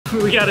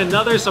We got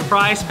another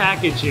surprise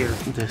package here.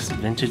 This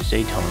vintage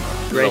Daytona.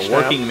 It's a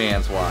working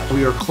man's watch.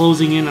 We are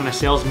closing in on a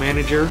sales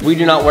manager. We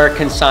do not wear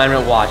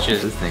consignment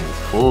watches. This thing is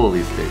full of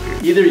these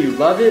stickers. Either you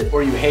love it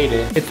or you hate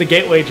it. It's the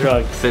gateway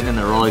drug. Sitting in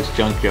the Rolex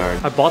junkyard.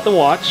 I bought the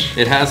watch.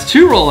 It has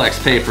 2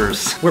 Rolex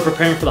papers. We're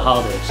preparing for the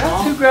holidays.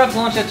 That's 2 grabs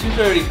lunch at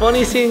 2:30.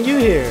 Funny seeing you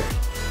here.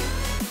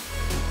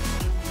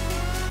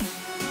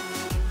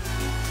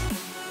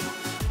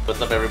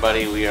 What's up,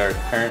 everybody? We are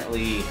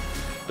currently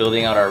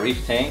building out our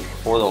reef tank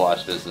for the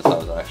watch business. I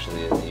was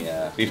actually in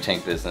the reef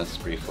tank business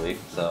briefly,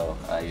 so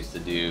I used to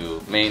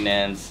do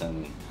maintenance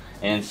and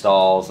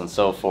installs and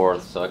so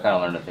forth, so I kind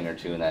of learned a thing or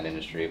two in that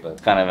industry, but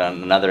it's kind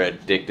of another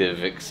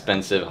addictive,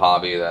 expensive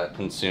hobby that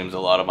consumes a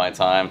lot of my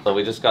time. So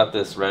we just got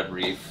this red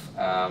reef,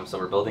 so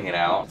we're building it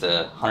out. It's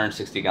a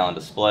 160-gallon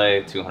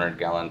display,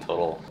 200-gallon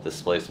total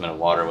displacement of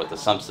water with the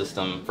sump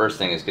system. First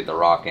thing is get the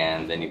rock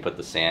in, then you put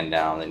the sand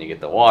down, then you get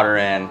the water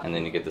in, and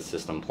then you get the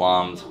system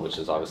plumbed, which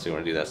is obviously we're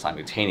gonna do that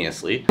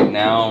simultaneously.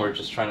 Now we're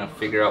just trying to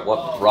figure out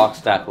what rock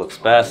stack looks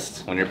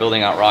best. When you're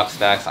building out rock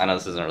stacks, I know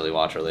this isn't really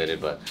watch related,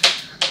 but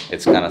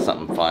it's kind of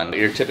something fun.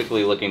 You're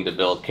typically looking to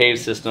build cave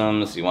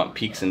systems. You want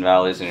peaks and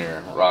valleys in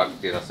your rock,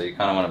 so you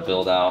kind of want to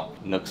build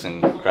out nooks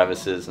and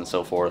crevices and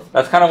so forth.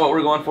 That's kind of what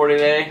we're going for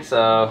today.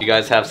 So if you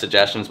guys have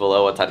suggestions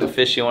below what type of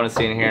fish you want to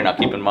see in here, now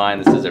keep in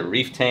mind this is a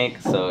reef tank,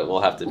 so it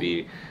will have to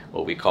be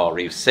what we call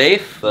reef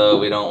safe. So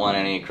we don't want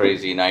any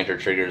crazy nitro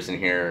triggers in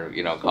here,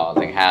 you know,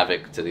 causing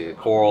havoc to the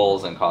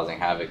corals and causing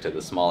havoc to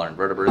the smaller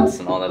invertebrates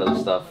and all that other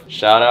stuff.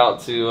 Shout out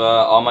to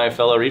all my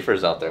fellow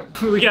reefers out there.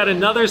 We got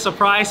another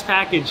surprise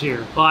package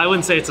here. Well, I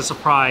wouldn't say it's a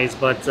surprise,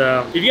 but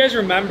if you guys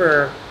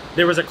remember,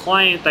 there was a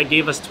client that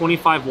gave us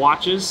 25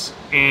 watches,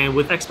 and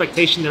with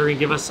expectation they were gonna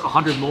give us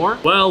 100 more.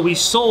 Well, we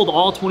sold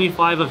all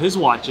 25 of his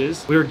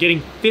watches. We were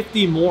getting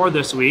 50 more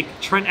this week.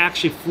 Trent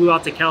actually flew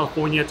out to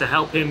California to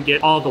help him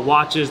get all the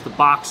watches, the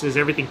boxes,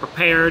 everything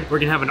prepared. We're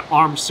gonna have an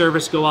armed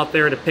service go out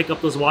there to pick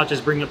up those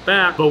watches, bring it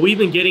back. But we've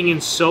been getting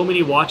in so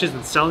many watches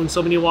and selling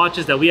so many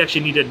watches that we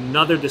actually needed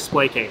another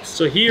display case.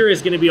 So here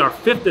is gonna be our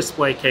 5th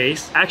display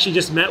case. I actually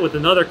just met with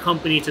another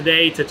company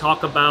today to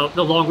talk about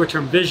the longer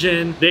term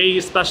vision. They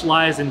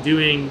specialize in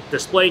doing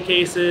display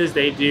cases.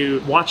 They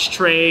do watch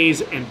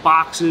trays and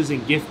boxes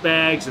and gift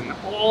bags and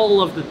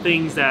all of the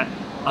things that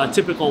a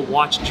typical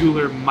watch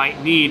jeweler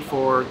might need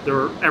for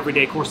their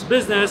everyday course of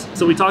business.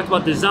 So we talked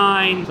about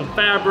design, some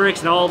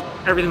fabrics and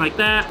everything like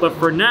that. But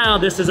for now,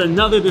 this is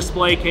another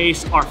display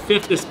case, our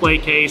 5th display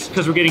case,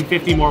 because we're getting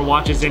 50 more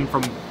watches in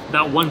from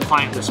that one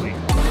client this week.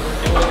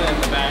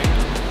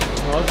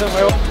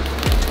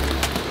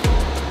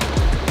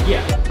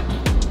 Yeah.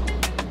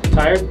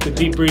 Tired? The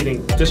deep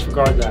breathing,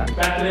 disregard that.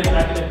 Back it in,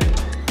 back it in.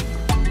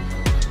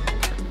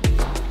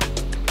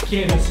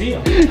 Can't even see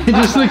him. It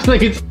just looks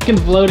like it's fucking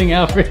floating,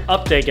 Alfred.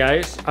 Update,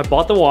 guys. I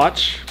bought the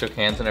watch. Shook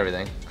hands and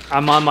everything.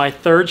 I'm on my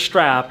 3rd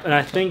strap, and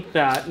I think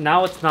that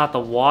now it's not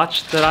the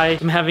watch that I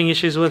am having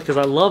issues with, because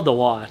I love the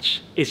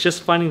watch. It's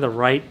just finding the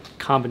right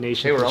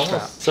combination for the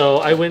strap. So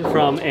I went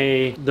from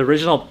the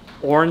original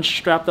orange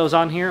strap that was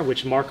on here,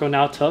 which Marco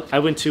now took. I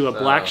went to a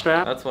black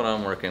strap. That's what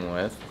I'm working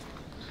with.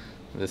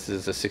 This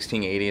is a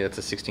 1680, that's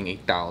a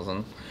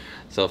 16-8000.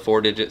 So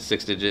 4-digit,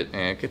 6-digit,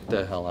 and get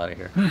the hell out of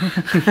here.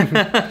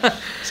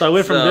 So I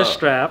went from this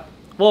strap.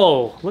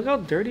 Whoa, look how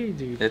dirty,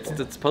 dude. It's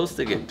supposed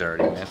to get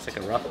dirty, man. It's like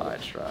a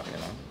roughhide strap, you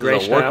know. Gray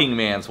It's a strap. working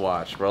man's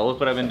watch, bro. Look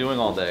what I've been doing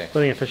all day.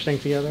 Putting a fish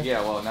tank together?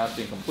 Yeah, well, now it's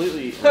being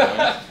completely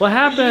ruined. What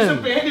happened? You just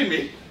abandoned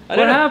me.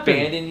 What happened?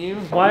 Abandon you?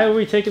 Why are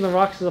we taking the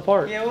rocks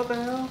apart? Yeah, what the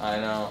hell? I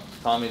know.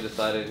 Tommy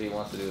decided he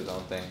wants to do his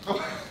own thing.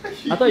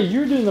 I thought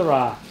you were doing the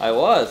rock. I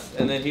was,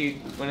 and then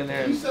he went in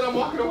there and... You said I'm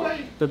walking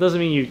away. That doesn't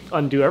mean you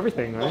undo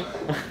everything, right?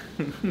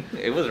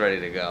 It was ready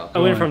to go. I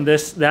went from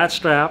that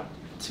strap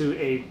to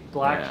a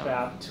black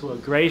strap to a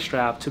gray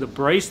strap to the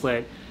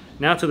bracelet,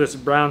 now to this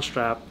brown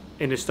strap,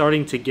 and it's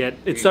starting to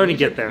get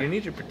there. You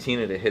need your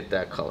patina to hit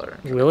that color.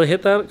 Will it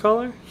hit that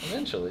color?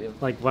 Eventually.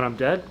 Like when I'm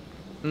dead?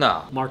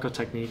 No. Marco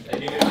technique.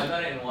 I thought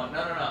I didn't want...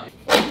 No.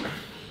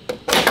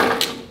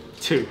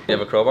 2. You have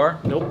a crowbar?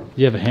 Nope.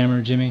 Do you have a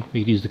hammer, Jimmy?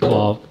 We could use the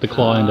claw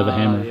end of a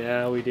hammer.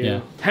 Yeah, we do.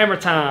 Yeah. Hammer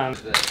time.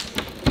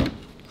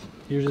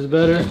 Yours is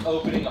better.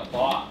 Opening a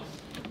box.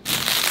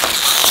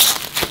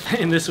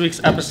 In this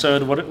week's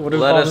episode, what do we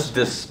Let call us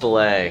this?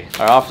 display.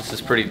 Our office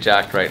is pretty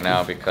jacked right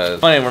now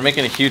because we're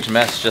making a huge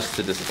mess just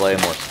to display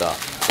more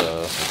stuff.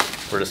 So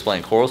we're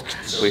displaying corals.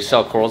 We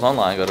sell corals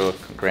online. Go to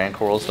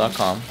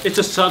grandcorals.com. It's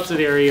a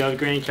subsidiary of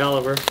Grand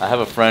Caliber. I have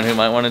a friend who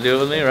might want to do it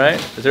with me, right?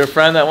 Is there a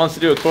friend that wants to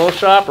do a coral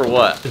shop or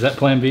what? Is that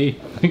plan B?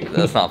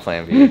 That's not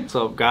plan B.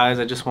 So guys,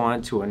 I just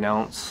wanted to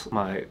announce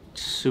my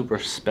super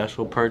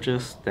special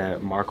purchase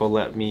that Marco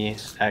let me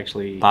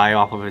actually buy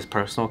off of his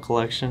personal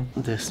collection.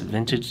 This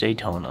vintage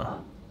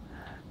Daytona.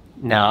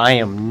 Now, I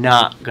am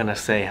not gonna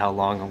say how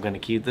long I'm gonna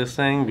keep this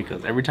thing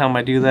because every time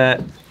I do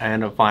that, I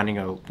end up finding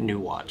a new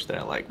watch that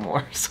I like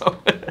more. So,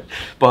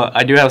 but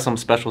I do have some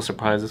special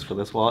surprises for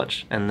this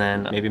watch, and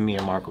then maybe me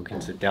and Marco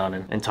can sit down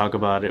and talk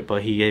about it.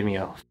 But he gave me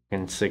a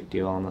And sick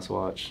deal on this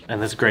watch.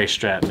 And this gray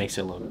strap makes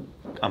it look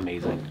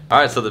amazing. All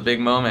right, so the big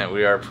moment,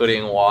 we are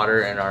putting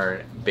water in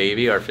our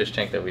baby, our fish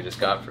tank that we just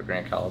got for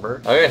Grand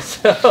Caliber. Okay,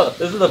 so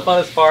this is the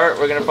funnest part.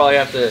 We're gonna probably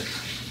have to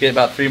get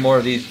about 3 more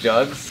of these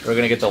jugs. We're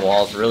gonna get the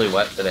walls really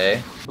wet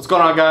today. What's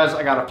going on, guys?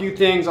 I got a few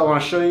things I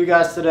want to show you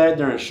guys today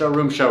during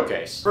Showroom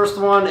Showcase. First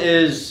one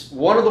is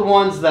one of the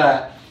ones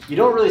that you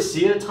don't really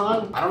see it a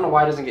ton. I don't know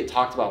why it doesn't get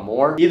talked about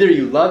more. Either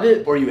you love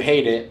it or you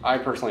hate it. I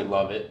personally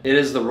love it. It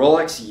is the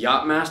Rolex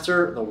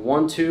Yachtmaster, the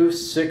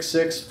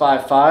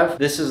 126655.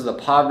 This is the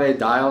pave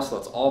dial, so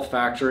that's all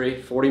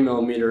factory,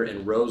 40mm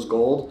in rose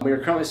gold. We are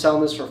currently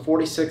selling this for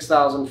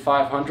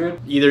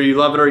 $46,500. Either you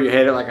love it or you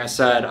hate it. Like I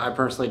said, I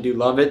personally do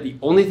love it. The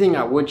only thing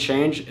I would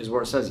change is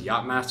where it says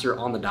Yachtmaster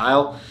on the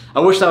dial.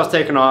 I wish that was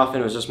taken off and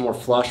it was just more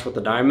flush with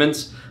the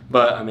diamonds.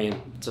 But I mean,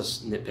 it's a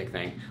nitpick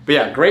thing. But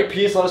yeah, great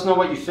piece. Let us know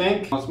what you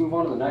think. Let's move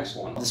on to the next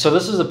one. So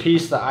this is a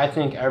piece that I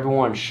think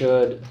everyone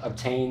should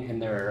obtain in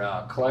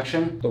their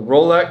collection. The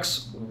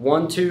Rolex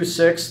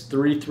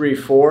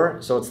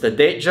 126334. So it's the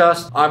date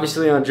just,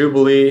 obviously on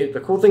Jubilee.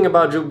 The cool thing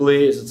about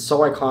Jubilee is it's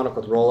so iconic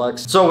with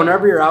Rolex. So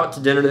whenever you're out to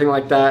dinner or anything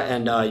like that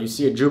and you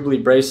see a Jubilee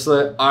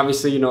bracelet,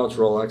 obviously you know it's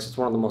Rolex. It's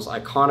one of the most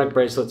iconic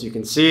bracelets you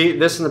can see.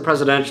 This and the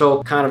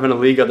Presidential, kind of in a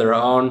league of their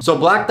own. So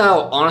black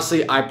dial,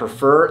 honestly, I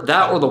prefer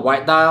that or the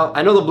white dial.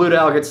 I know the blue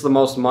dial gets the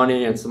most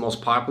money and it's the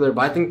most popular,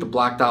 but I think the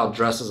black dial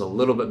dresses a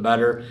little bit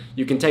better.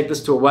 You can take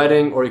this to a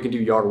wedding or you can do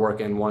yard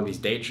work in one of these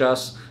date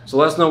chests. So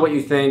let us know what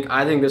you think.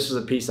 I think this is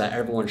a piece that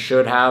everyone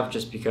should have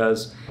just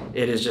because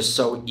it is just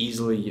so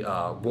easily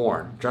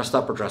worn, dressed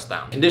up or dressed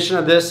down. Condition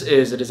of this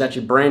is it is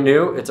actually brand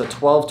new. It's a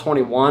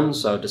 12/21,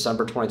 so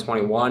December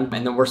 2021.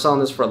 And then we're selling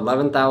this for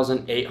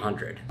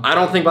 $11,800. I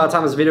don't think by the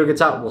time this video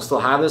gets out, we'll still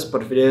have this,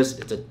 but if it is,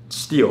 it's a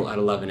steal at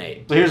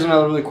 $11,800. So here's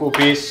another really cool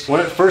piece. When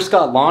it first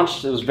got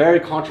launched, it was very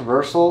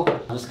controversial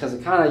just because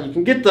it kind of, you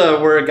can get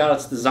where it got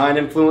its design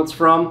influence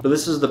from. But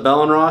this is the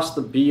Bell & Ross,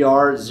 the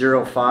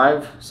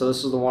BR05. So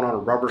this is the one on a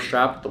rubber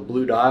strap with the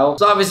blue dial.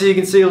 So obviously you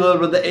can see a little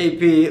bit of the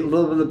AP, a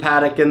little bit of the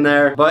Patek in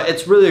there, but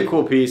it's really a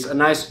cool piece. A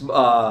nice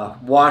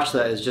watch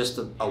that is just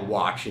a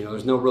watch. You know,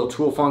 there's no real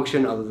tool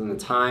function other than the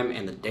time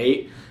and the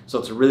date. So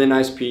it's a really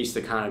nice piece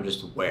to kind of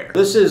just wear.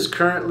 This is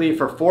currently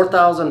for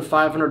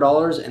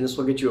 $4,500 and this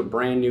will get you a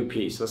brand new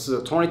piece. This is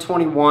a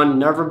 2021,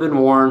 never been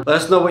worn.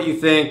 Let us know what you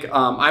think.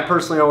 I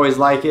personally always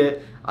like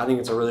it. I think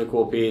it's a really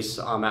cool piece.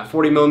 At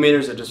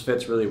 40mm, it just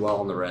fits really well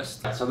on the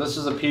wrist. So this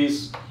is a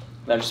piece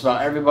that just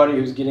about everybody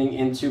who's getting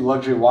into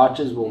luxury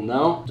watches will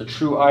know. It's a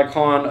true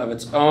icon of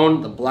its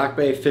own, the Black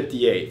Bay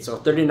 58. So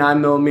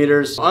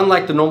 39mm.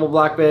 Unlike the normal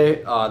Black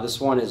Bay,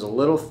 this one is a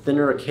little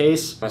thinner a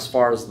case as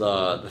far as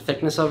the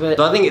thickness of it.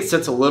 So I think it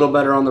sits a little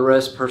better on the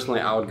wrist.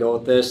 Personally, I would go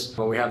with this,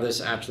 but we have this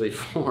actually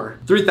for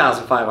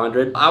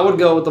 $3,500. I would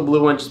go with the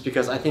blue one just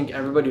because I think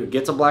everybody who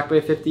gets a Black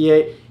Bay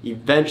 58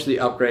 eventually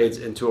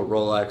upgrades into a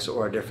Rolex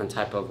or a different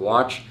type of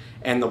watch.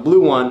 And the blue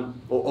one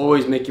will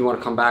always make you want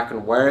to come back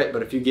and wear it,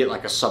 but if you get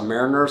like a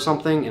Submariner or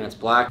something and it's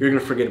black, you're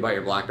gonna forget about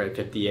your Black Bay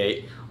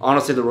 58.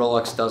 Honestly, the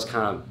Rolex does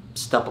kind of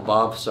step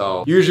above,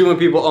 so usually when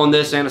people own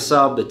this and a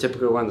sub, they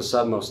typically run the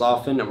sub most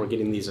often, and we're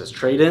getting these as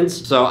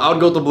trade-ins. So I would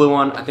go with the blue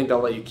one. I think they'll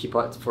let you keep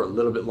it for a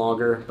little bit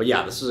longer. But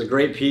yeah, this is a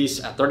great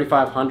piece. At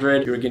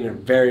 $3,500, you're getting a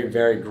very,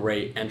 very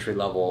great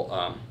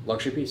entry-level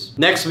luxury piece.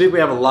 Next week, we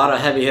have a lot of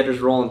heavy hitters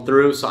rolling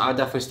through, so I would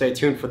definitely stay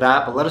tuned for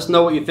that. But let us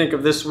know what you think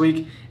of this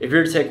week. If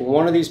you're to take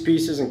one of these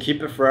pieces and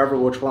keep it forever,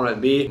 which one would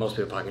it be? Most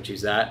people probably can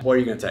choose that. What are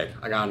you gonna take?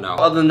 I gotta know.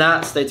 Other than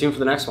that, stay tuned for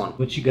the next one.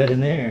 What you got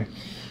in there?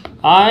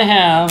 I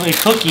have a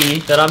cookie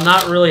that I'm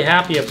not really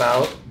happy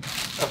about.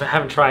 I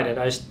haven't tried it.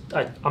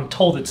 I'm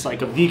told it's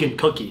like a vegan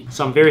cookie,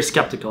 so I'm very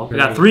skeptical. I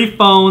got 3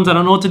 phones. I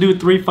don't know what to do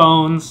with 3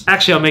 phones.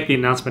 Actually, I'll make the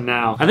announcement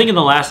now. I think in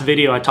the last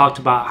video, I talked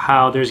about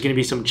how there's gonna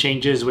be some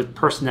changes with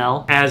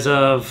personnel. As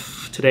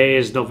of today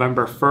is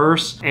November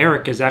 1st.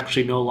 Eric is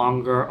actually no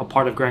longer a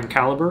part of Grand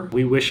Caliber.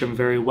 We wish him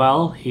very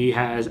well. He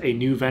has a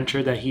new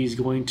venture that he's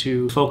going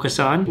to focus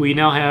on. We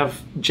now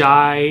have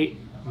Jai,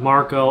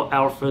 Marco,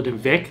 Alfred, and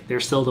Vic. They're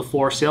still the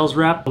 4 sales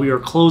rep. We are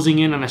closing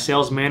in on a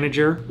sales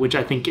manager, which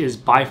I think is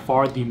by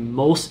far the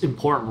most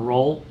important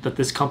role that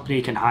this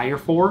company can hire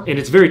for. And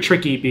it's very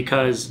tricky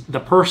because the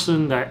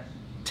person that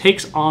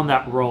takes on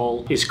that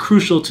role is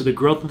crucial to the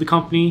growth of the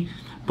company,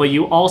 but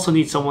you also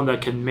need someone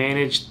that can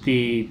manage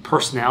the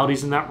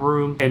personalities in that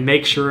room and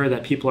make sure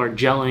that people are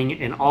gelling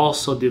and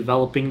also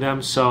developing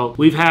them. So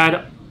we've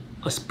had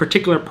a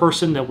particular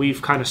person that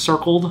we've kind of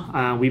circled.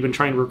 We've been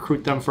trying to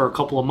recruit them for a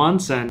couple of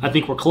months, and I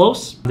think we're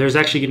close. There's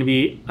actually going to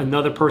be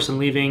another person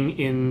leaving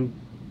in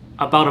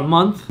about a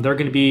month. They're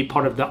going to be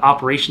part of the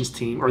operations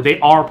team, or they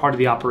are part of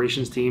the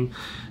operations team.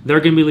 They're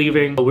going to be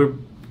leaving, but we're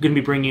going to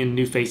be bringing in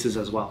new faces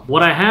as well.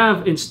 What I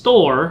have in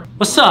store,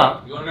 what's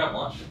up? You want to grab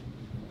lunch?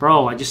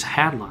 Bro, I just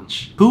had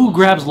lunch. Who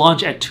grabs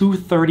lunch at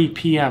 2:30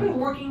 p.m.? I've been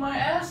working my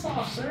ass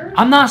off, sir.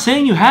 I'm not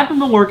saying you haven't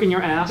been working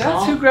your ass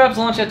That's off. who grabs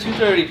lunch at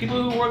 2:30.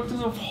 People who work through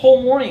the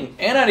whole morning.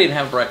 And I didn't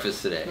have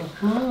breakfast today.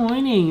 Oh,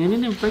 morning. I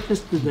didn't have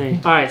breakfast today.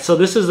 All right, so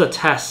this is a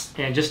test,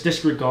 and just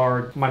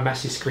disregard my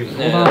messy screen.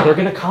 Hold on, they're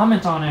gonna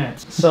comment on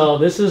it. So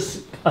this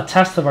is a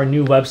test of our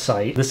new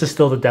website. This is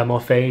still the demo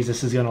phase.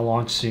 This is gonna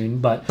launch soon.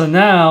 But so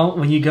now,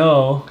 when you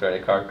go,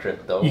 Credit card,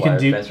 crypto, you wire can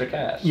do transfer,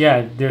 cash.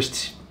 Yeah,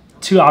 there's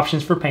two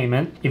options for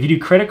payment. If you do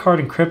credit card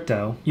and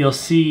crypto, you'll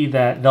see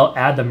that they'll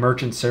add the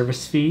merchant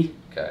service fee.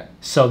 Okay.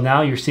 So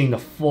now you're seeing the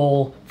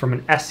full, from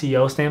an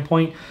SEO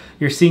standpoint,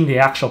 you're seeing the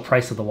actual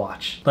price of the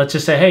watch. Let's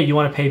just say, hey, you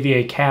want to pay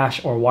via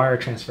cash or wire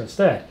transfer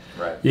instead.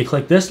 Right. You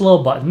click this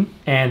little button,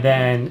 and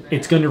then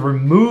it's going to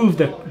remove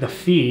the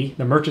fee,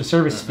 the merchant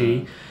service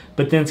fee,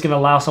 but then it's going to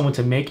allow someone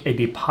to make a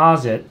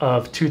deposit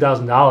of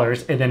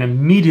 $2,000, and then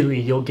immediately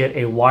you'll get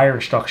a wire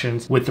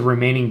instructions with the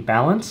remaining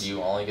balance.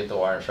 You only get the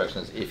wire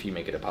instructions if you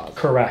make a deposit.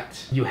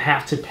 Correct. You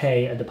have to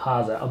pay a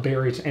deposit, a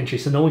barrier to entry,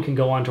 so no one can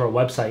go onto our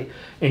website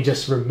and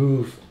just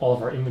remove all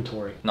of our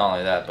inventory. Not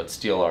only that, but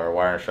steal our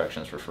wire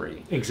instructions for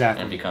free.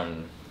 Exactly. And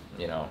become,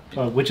 you know,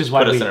 which is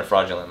why put us in a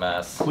fraudulent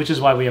mess. Which is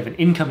why we have an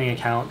incoming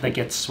account that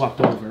gets swept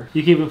over.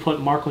 You can even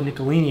put Marco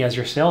Nicolini as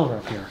your sales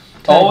rep here.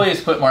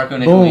 Always put Marco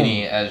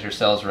Nicolini as your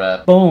sales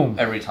rep. Boom.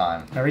 Every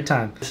time. Every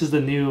time. This is the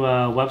new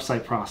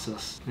website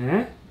process.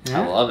 Eh?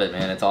 I love it,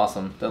 man. It's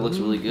awesome. That looks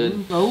really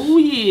good. Oh,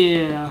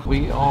 yeah.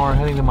 We are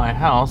heading to my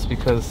house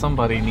because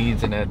somebody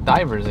needs a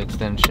diver's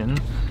extension.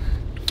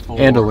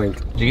 And a link.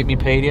 Did you get me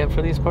paid yet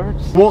for these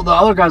parts? Well, the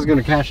other guy's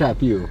gonna cash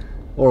app you.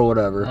 Or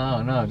whatever.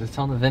 Oh no, just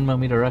tell them to Venmo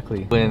me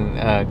directly. When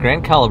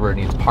Grand Caliber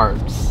needs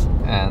parts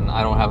and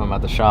I don't have them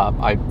at the shop,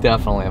 I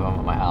definitely have them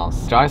at my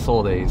house. I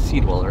sold a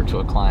seed weller to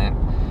a client.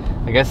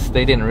 I guess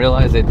they didn't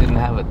realize they didn't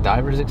have a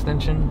diver's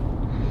extension.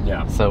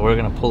 Yeah. So we're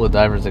gonna pull a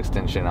diver's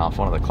extension off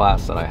one of the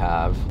clasps that I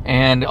have.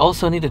 And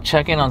also need to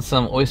check in on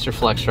some Oyster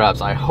Flex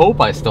straps. I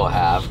hope I still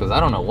have, because I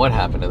don't know what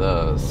happened to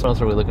those. What else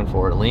are we looking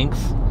for?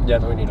 Links? Yeah,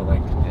 we need a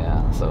link.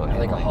 Yeah, so I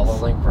think a hollow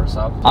link for a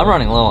sub. I'm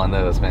running low on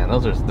those, man.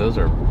 Those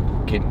are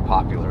getting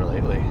popular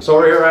lately. So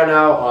we're here right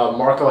now.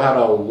 Marco had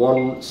a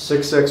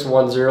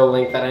 16610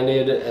 link that I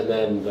needed, and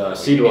then the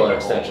seed dweller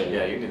extension.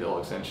 Yeah, you need the whole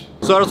extension.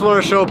 So I just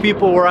want to show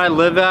people where I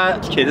live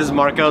at. Okay, this is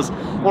Marco's.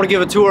 I want to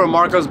give a tour of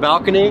Marco's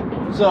balcony.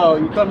 So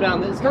you come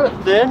down, it's kind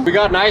of thin. We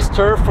got nice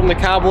turf from the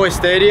Cowboy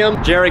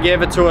Stadium. Jerry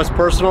gave it to us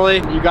personally.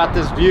 You got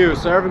this view.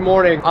 So every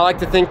morning, I like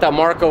to think that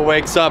Marco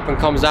wakes up and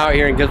comes out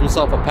here and gives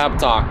himself a pep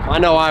talk. I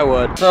know I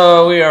would.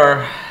 So we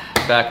are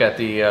back at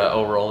the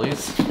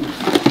O'Reilly's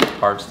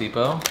Parts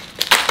Depot.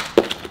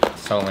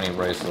 So many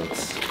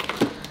bracelets.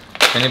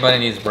 If anybody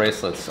needs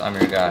bracelets, I'm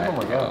your guy. Oh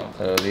my god.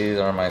 So these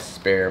are my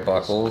spare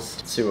buckles.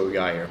 Let's see what we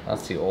got here.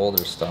 That's the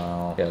older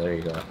style. Yeah, there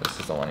you go. This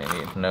is the one you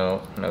need.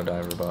 No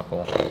diver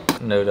buckle.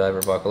 No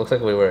diver buckle. Looks like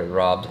we were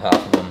robbed half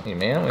of them. You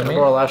man? We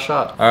Our last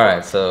shot.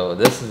 Alright, so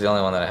this is the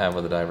only one that I have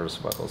with the diver's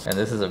buckles. And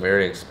this is a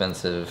very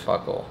expensive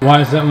buckle.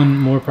 Why is that one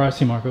more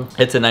pricey, Marco?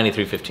 It's a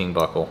 9315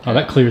 buckle. Oh,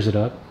 that clears it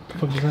up.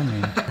 What the fuck does that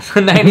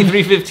mean?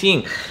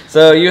 9315.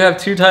 So you have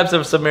two types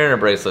of Submariner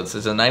bracelets.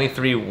 It's a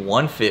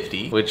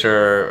 93-150, which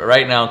are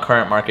right now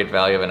current market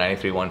value of a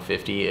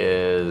 93-150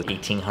 is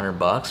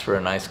 $1,800 for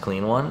a nice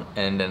clean one,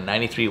 and a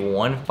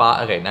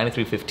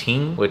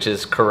 9315, which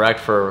is correct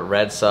for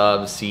red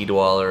subs, sea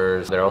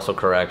dwellers. They're also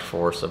correct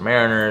for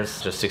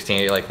Submariners. Just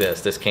 1680 like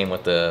this. This came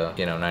with the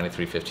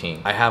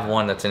 9315. I have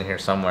one that's in here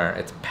somewhere.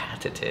 It's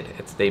patented.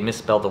 They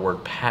misspelled the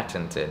word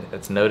patented.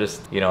 It's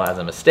noticed as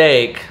a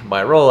mistake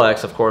by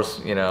Rolex. Of course,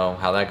 you know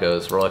how that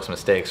goes. Rolex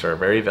mistakes are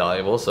very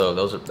valuable, so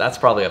that's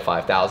probably a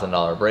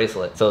 $5,000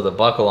 bracelet. So the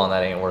buckle on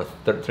that ain't worth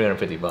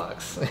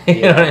 $350.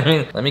 You know what I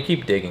mean? Let me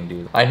keep digging,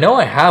 dude. I know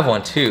I have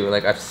one too.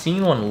 Like I've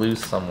seen one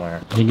loose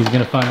somewhere. I think he's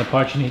gonna find the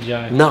part you need,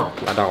 Jai. No,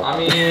 I don't. I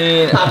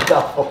mean,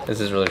 no.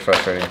 This is really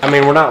frustrating. I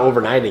mean, we're not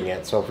overnighting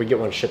it, so if we get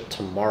one shipped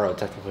tomorrow,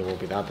 technically it won't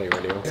be that big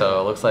of a deal. So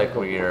it looks like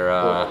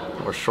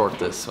we're short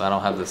this. I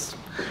don't have this.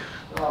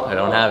 I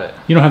don't have it.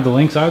 You don't have the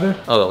links either?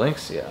 Oh, the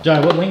links? Yeah. Jai,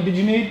 what link did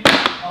you need?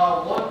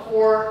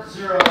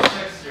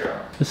 14060.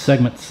 This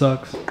segment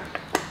sucks.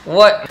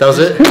 What? That was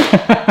it?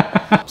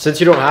 Since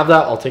you don't have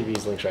that, I'll take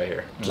these links right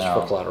here, just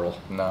for collateral.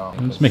 No.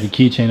 Let's make a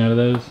keychain out of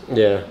those.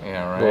 Yeah.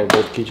 Yeah, right. Little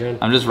gold keychain.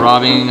 I'm just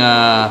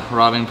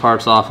robbing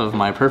parts off of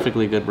my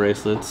perfectly good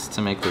bracelets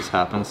to make this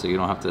happen, so you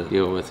don't have to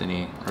deal with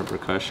any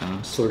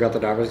repercussions. So we got the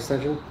diver's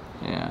extension?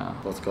 Yeah.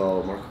 Let's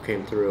go. Marco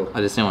came through.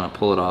 I just didn't want to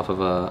pull it off of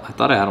I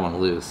thought I had one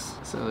loose.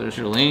 So there's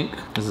your link.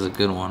 This is a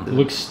good one. It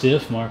looks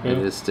stiff, Marco. It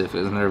is stiff.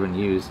 It's never been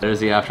used. There's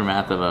the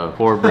aftermath of a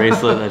poor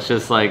bracelet that's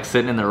just like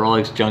sitting in the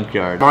Rolex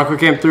junkyard. Marco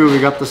came through. We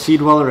got the Sea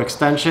Dweller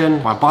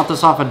extension. I bought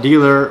this off a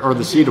dealer, or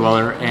the Sea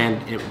Dweller,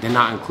 and it did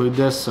not include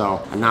this,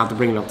 so I now have to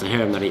bring it up to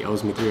him that he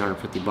owes me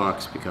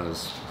 $350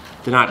 because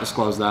did not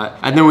disclose that.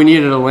 And then we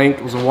needed a link.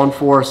 It was a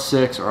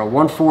 14060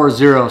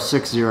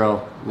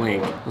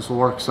 link. This will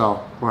work,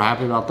 so we're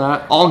happy about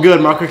that. All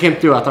good. Marco came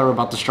through. I thought we were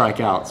about to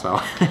strike out,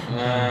 so.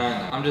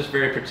 I'm I'm just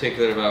very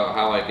particular about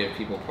how I give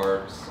people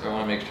parts. I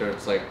want to make sure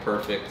it's like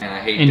perfect, and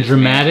I hate And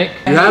dramatic.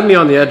 You had me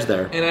on the edge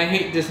there. And I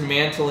hate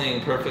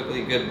dismantling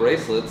perfectly good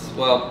bracelets.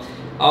 Well,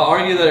 I'll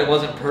argue that it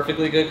wasn't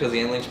perfectly good because the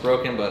end link's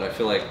broken, but I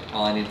feel like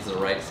all I need is the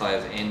right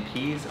size end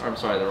piece, or I'm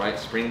sorry, the right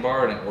spring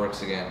bar, and it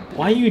works again.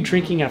 Why are you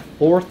drinking at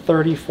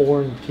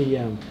 4:34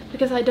 p.m.?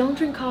 Because I don't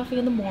drink coffee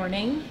in the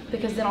morning,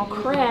 because then I'll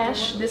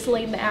crash this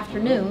late in the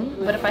afternoon.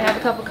 But if I have a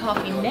cup of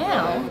coffee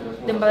now,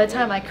 then by the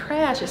time I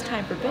crash, it's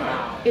time for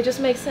bed. It just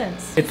makes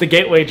sense. It's the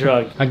gateway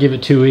drug. I give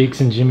it 2 weeks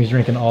and Jimmy's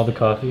drinking all the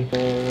coffee.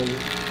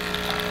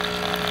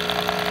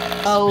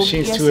 Oh,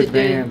 machine's yes, too it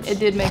advanced. did. It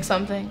did make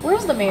something.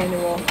 Where's the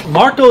manual?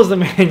 Marco's the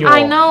manual.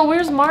 I know.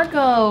 Where's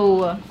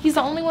Marco? He's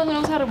the only one who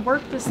knows how to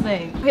work this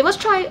thing. Okay, let's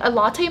try a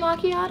latte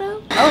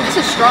macchiato. Oh, this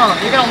is strong.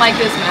 You're gonna like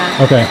this,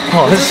 man. Okay.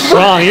 Oh, this is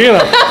strong. You're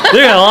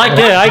gonna like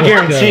it. I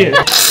guarantee it.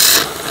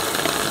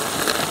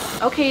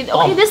 Okay,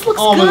 this looks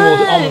almond good.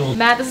 milk, almond milk.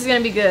 Matt, this is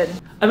gonna be good.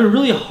 I've been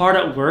really hard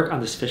at work on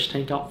this fish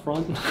tank out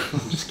front.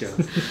 I'm just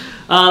kidding.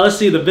 Let's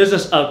see, the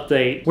business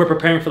update. We're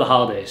preparing for the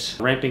holidays,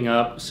 ramping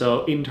up.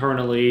 So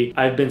internally,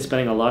 I've been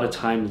spending a lot of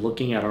time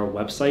looking at our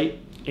website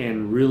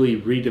and really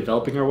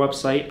redeveloping our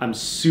website. I'm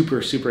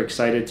super, super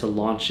excited to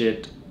launch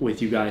it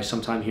with you guys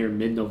sometime here in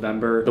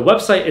mid-November. The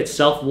website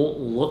itself won't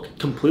look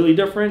completely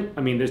different.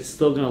 I mean, it's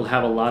still gonna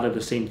have a lot of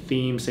the same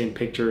themes, same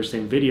pictures,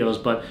 same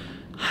videos, but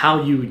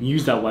how you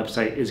use that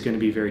website is gonna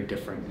be very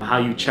different. How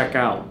you check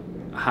out,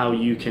 how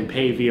you can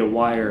pay via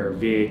wire,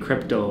 via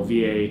crypto,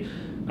 via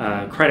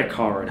credit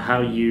card, how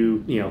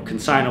you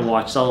consign a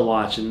watch, sell a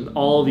watch, and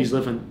all these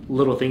different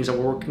little things that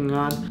we're working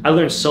on. I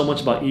learned so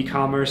much about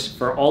e-commerce.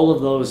 For all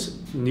of those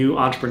new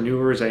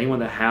entrepreneurs, anyone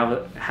that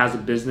has a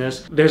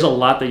business, there's a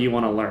lot that you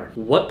want to learn.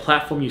 What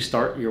platform you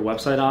start your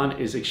website on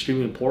is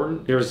extremely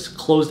important. There's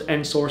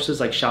closed-end sources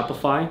like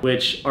Shopify,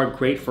 which are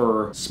great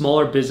for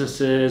smaller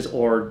businesses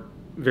or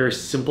very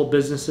simple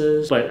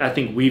businesses, but I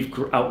think we've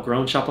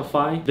outgrown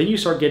Shopify. Then you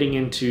start getting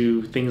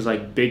into things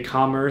like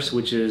BigCommerce,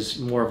 which is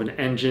more of an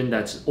engine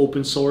that's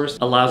open source,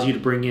 allows you to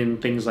bring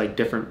in things like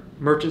different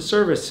merchant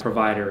service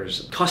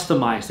providers,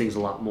 customize things a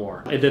lot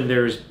more. And then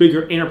there's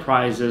bigger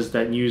enterprises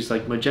that use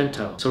like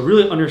Magento. So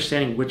really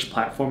understanding which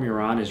platform you're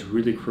on is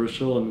really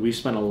crucial, and we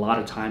spent a lot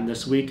of time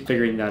this week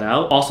figuring that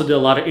out. Also did a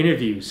lot of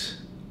interviews.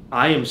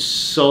 I am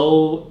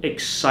so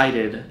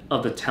excited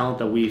of the talent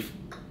that we've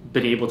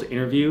been able to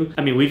interview.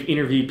 I mean, we've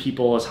interviewed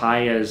people as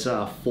high as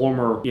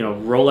former,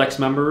 Rolex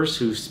members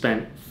who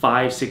spent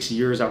 5-6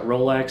 years at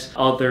Rolex,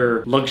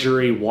 other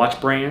luxury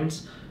watch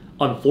brands.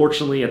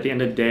 Unfortunately, at the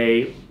end of the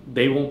day,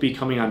 they won't be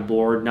coming on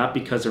board, not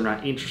because they're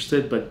not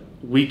interested, but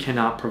we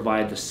cannot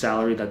provide the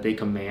salary that they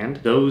command.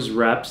 Those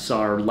reps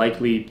are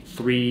likely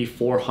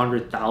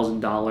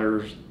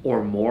 $300,000-$400,000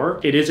 or more.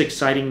 It is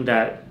exciting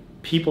that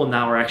people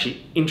now are actually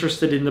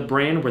interested in the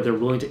brand, where they're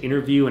willing to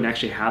interview and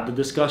actually have the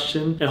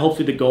discussion. And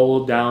hopefully the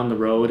goal down the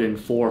road in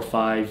 4 or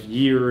 5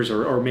 years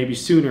or maybe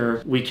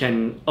sooner, we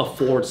can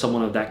afford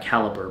someone of that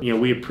caliber.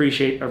 We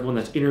appreciate everyone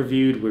that's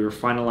interviewed. We were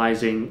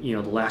finalizing,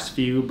 the last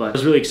few, but it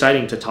was really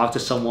exciting to talk to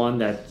someone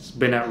that's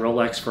been at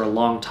Rolex for a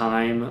long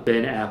time,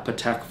 been at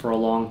Patek for a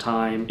long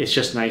time. It's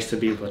just nice to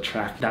be able to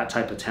attract that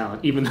type of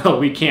talent, even though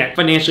we can't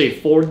financially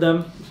afford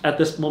them at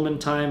this moment in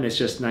time. It's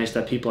just nice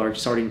that people are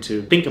starting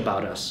to think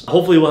about us.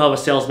 Hopefully we'll have a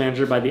sales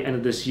manager by the end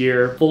of this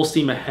year. Full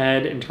steam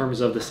ahead in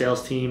terms of the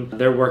sales team.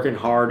 They're working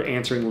hard,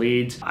 answering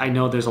leads. I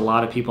know there's a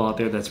lot of people out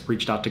there that's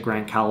reached out to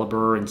Grant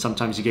Caliber, and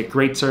sometimes you get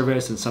great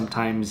service and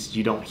sometimes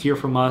you don't hear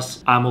from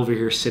us. I'm over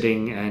here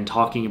sitting and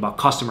talking about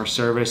customer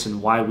service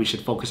and why we should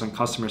focus on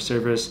customer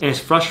service. And it's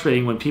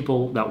frustrating when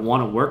people that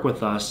want to work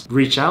with us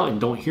reach out and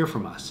don't hear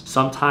from us.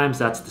 Sometimes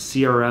that's the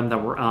CRM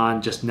that we're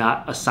on, just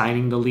not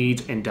assigning the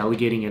leads and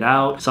delegating it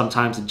out.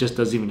 Sometimes it just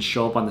doesn't even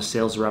show up on the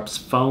sales reps'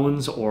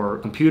 phones or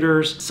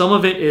computers. Some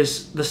of it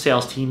is the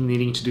sales team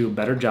needing to do a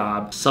better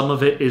job. Some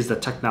of it is the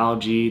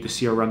technology, the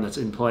CRM that's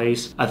in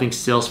place. I think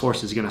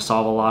Salesforce is going to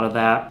solve a lot of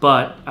that,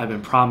 but I've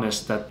been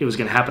promised that it was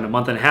going to happen a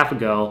month and a half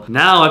ago.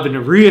 Now I've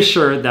been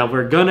reassured that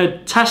we're going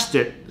to test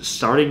it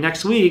starting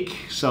next week.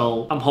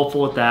 So I'm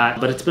hopeful with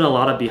that, but it's been a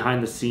lot of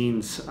behind the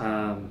scenes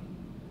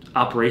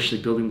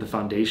operationally building the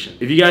foundation.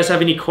 If you guys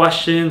have any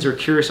questions or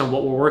curious on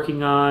what we're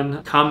working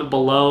on, comment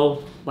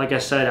below. Like I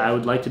said, I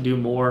would like to do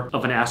more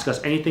of an Ask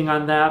Us Anything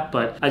on that,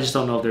 but I just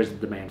don't know if there's a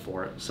demand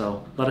for it.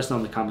 So let us know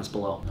in the comments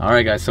below. All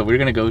right, guys, so we're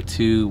gonna go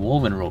to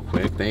Woven real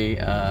quick. They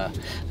have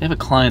a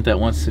client that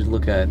wants to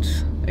look at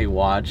a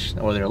watch,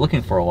 or they're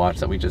looking for a watch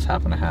that we just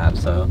happen to have.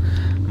 So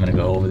I'm gonna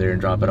go over there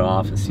and drop it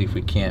off and see if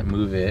we can't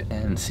move it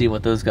and see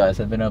what those guys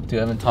have been up to.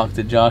 I haven't talked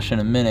to Josh in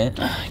a minute.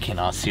 I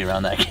cannot see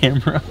around that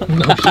camera.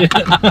 No shit.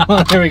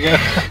 There we go.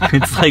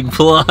 It's like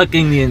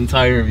blocking the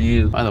entire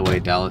view. By the way,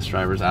 Dallas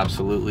drivers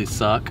absolutely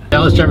suck.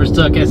 Dallas driver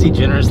stuck as he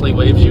generously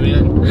waves you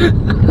in.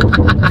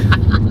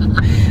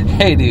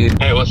 Hey,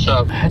 dude. Hey, what's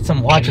up? I had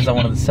some watches I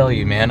wanted to sell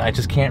you, man. I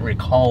just can't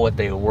recall what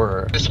they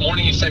were. This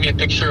morning you sent me a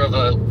picture of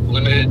a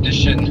limited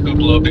edition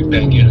Hublot Big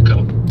Bang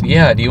Unico.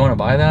 Yeah, do you want to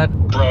buy that?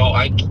 Bro,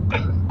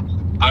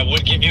 I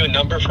would give you a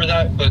number for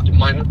that, but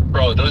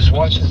bro, those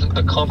watches,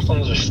 the comp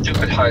phones are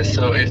stupid high,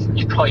 so if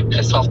you probably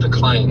piss off the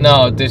client.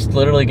 No, just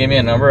literally give me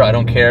a number. I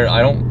don't care.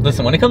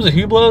 Listen, when it comes to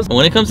Hublots,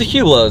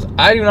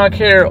 I do not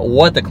care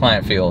what the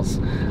client feels.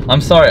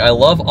 I'm sorry, I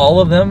love all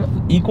of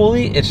them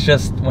equally. It's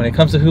just when it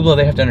comes to Hublot,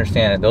 they have to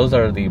understand it. Those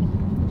are the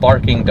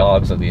barking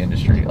dogs of the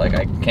industry. Like,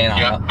 I cannot.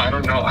 Yeah, I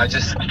don't know.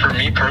 For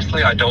me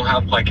personally, I don't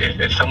have, like,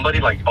 if somebody,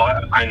 like,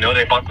 I know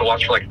they bought the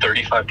watch for, like,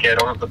 35K, I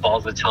don't have the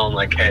balls to tell them,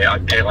 like, hey,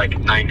 I'd pay, like,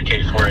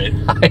 9K for it.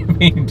 I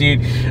mean,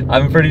 dude,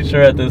 I'm pretty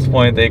sure at this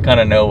point they kind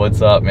of know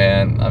what's up,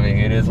 man. I mean,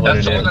 it is what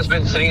it is. That's the one that's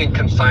been sitting in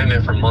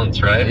consignment for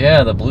months, right?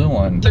 Yeah, the blue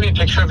one. Send me a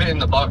picture of it in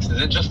the box.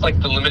 Is it just,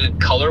 like, the limited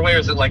colorway, or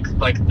is it, like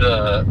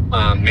the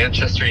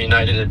Manchester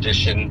United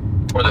edition?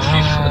 Or the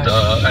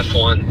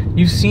F1.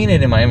 You've seen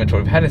it in my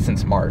inventory. We've had it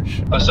since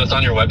March. Oh, so it's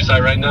on your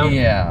website right now?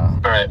 Yeah.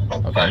 All right.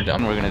 Okay, I'm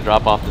done. We're gonna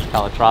drop off this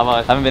Calatrava.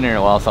 I haven't been here in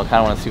a while, so I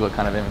kind of want to see what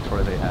kind of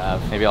inventory they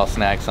have. Maybe I'll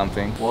snag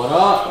something. What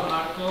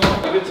up?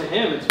 Give it to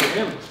him. It's for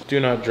him. Do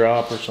not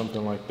drop or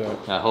something like that.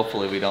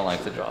 Hopefully we don't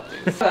like to drop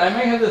these. I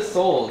may have this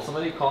sold.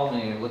 Somebody called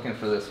me looking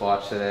for this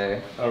watch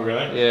today. Oh,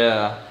 really?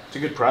 Yeah. It's a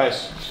good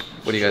price.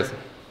 What do you guys?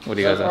 What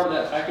do you guys ask? Part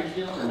of that package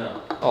deal or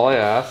no? All I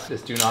ask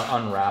is do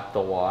not unwrap the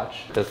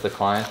watch. Because the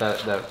client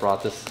that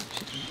brought this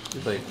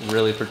is like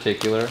really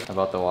particular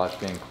about the watch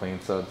being clean.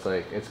 So it's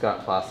like, it's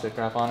got plastic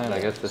wrap on it. I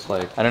guess it's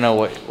like, I don't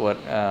know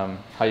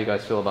how you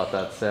guys feel about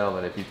that sale,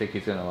 but if you think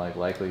he's gonna like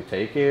likely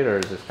take it, or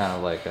is this kind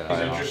of like a, he's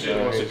interested,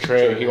 he wants to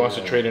trade. He wants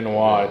to trade in a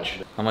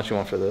watch. How much you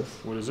want for this?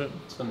 What is it?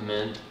 It's a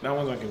mint. That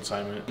one's on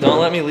consignment. Don't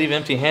let me leave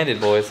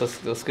empty-handed, boys.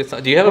 Let's get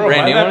some. Do you have a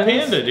brand new one of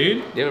these? Panda,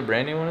 dude. Do you have a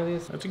brand new one of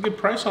these? That's a good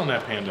price on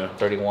that Panda.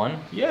 31?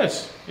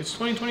 Yes, it's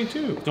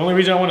 2022. The only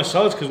reason I want to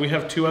sell is because we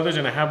have 2 others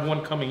and I have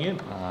 1 coming in.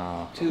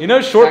 Oh. You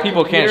know short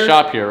people can't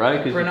shop here, right?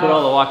 Because you put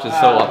all the watches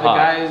so up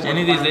high.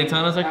 Any of these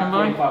Daytonas I can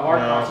buy?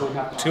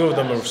 No, 2 of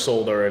them are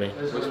sold already.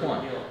 Which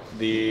one?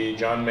 The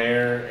John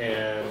Mayer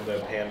and the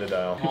Panda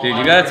dial. Dude,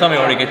 you gotta tell me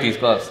where to get these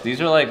gloves. These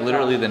are like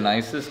literally the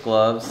nicest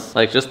gloves.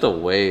 Like just the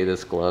way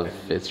this glove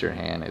fits your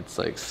hand, it's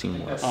like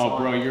seamless. Oh,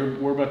 bro,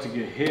 we're about to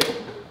get hit.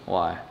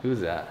 Why? Who's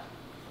that?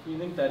 Who do you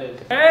think that is?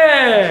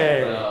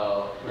 Hey!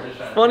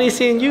 Funny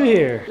seeing you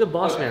here. The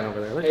boss man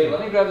over there. Look Hey, let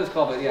me grab this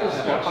call, but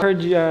yeah. I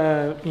heard you,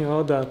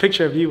 the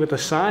picture of you with the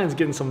signs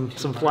getting some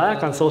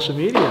flack on social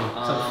media.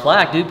 Some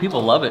flack, dude.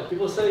 People love it.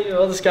 People say,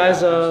 this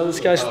guy's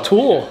a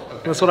tool.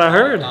 That's what I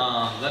heard.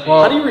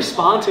 Well, how do you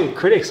respond to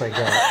critics like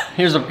that?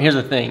 Here's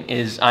the thing: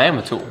 is I am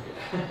a tool,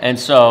 and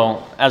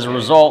so as a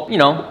result,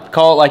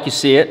 call it like you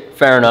see it.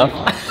 Fair enough.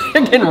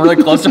 I'm getting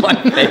really close to my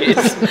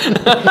face.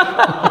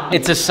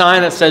 It's a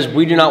sign that says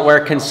we do not wear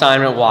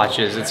consignment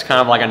watches. It's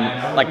kind of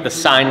like the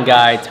sign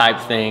guy type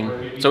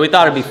thing. So we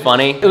thought it'd be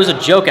funny. It was a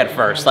joke at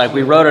first. Like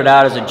we wrote it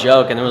out as a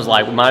joke, and it was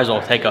like we might as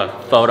well take a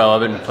photo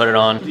of it and put it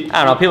on. I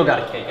don't know. People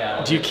got a kick out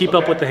of it. Do you keep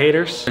up with the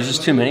haters? There's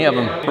just too many of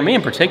them. For me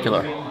in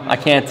particular, I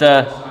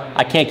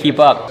can't keep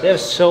up. They have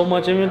so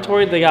much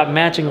inventory. They got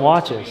matching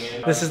watches.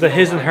 This is the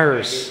his and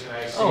hers.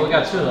 Oh, we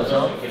got 2 of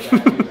those,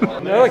 huh?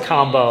 Another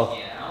combo.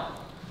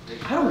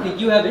 I don't think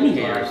you have any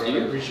haters, do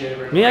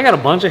you? Me, I got a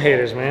bunch of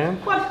haters, man.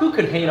 What? Who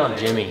could hate on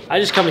Jimmy? I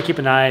just come to keep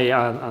an eye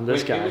on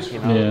this guy.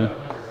 Yeah.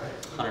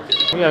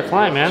 We got a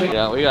client, man.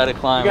 Yeah, we got a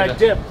client. We got a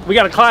dip. We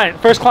got a client.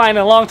 First client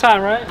in a long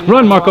time, right?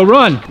 Run, Marco,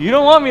 run! You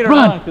don't want me to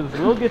run, because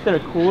we'll get there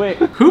quick.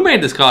 Who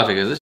made this coffee?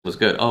 Because this was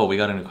good. Oh, we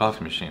got a new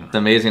coffee machine. It's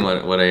amazing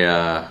what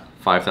a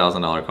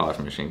 $5,000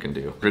 coffee machine can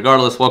do.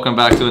 Regardless, welcome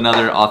back to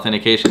another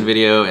authentication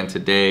video, and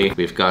today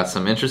we've got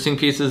some interesting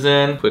pieces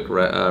in. Quick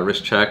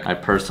wrist check. I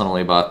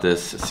personally bought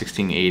this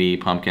 1680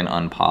 pumpkin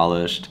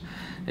unpolished.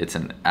 It's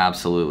an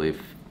absolutely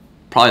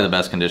probably the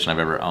best condition I've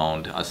ever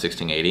owned a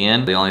 1680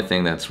 in. The only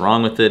thing that's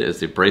wrong with it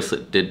is the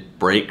bracelet did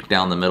break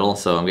down the middle,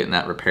 so I'm getting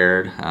that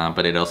repaired,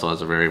 but it also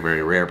has a very,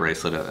 very rare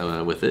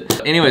bracelet with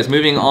it. Anyways,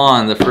 moving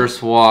on, the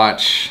first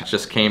watch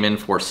just came in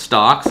for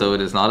stock, so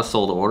it is not a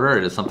sold order,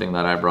 it is something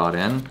that I brought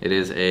in. It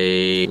is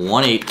a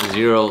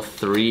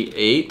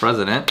 18038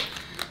 President,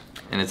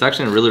 and it's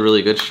actually in really,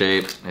 really good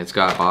shape. It's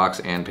got box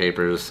and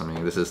papers. I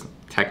mean, this is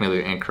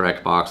technically an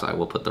incorrect box. I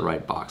will put the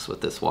right box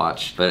with this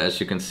watch. But as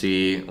you can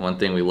see, one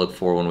thing we look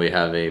for when we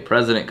have a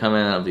President come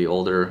in of the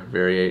older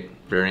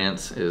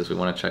variants is we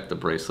want to check the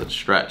bracelet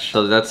stretch.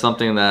 So that's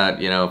something that,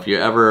 if you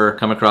ever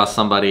come across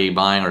somebody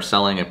buying or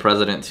selling a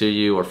President to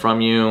you or from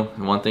you,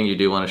 one thing you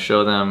do want to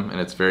show them, and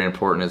it's very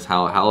important, is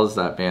how is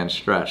that band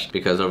stretched?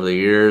 Because over the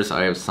years,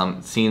 I have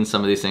seen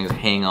some of these things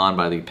hang on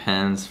by the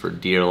pins for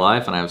dear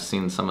life, and I've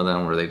seen some of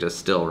them where they just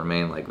still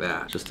remain like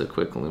that. Just a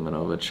quick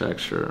Luminova check,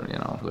 sure,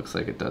 looks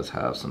like it does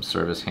have some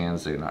service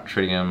hands. They're not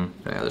tritium.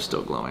 Yeah, they're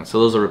still glowing. So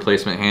those are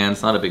replacement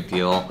hands, not a big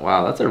deal.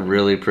 Wow, that's a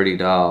really pretty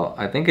dial.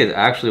 I think it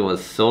actually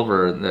was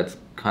silver that's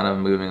kind of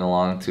moving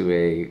along to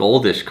a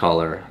goldish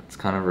color. It's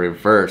kind of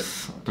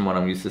reverse from what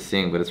I'm used to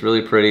seeing, but it's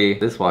really pretty.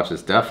 This watch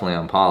is definitely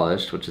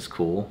unpolished, which is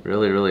cool.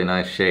 Really, really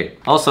nice shape.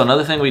 Also,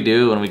 another thing we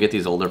do when we get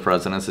these older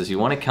presidents is you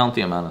want to count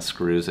the amount of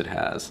screws it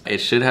has. It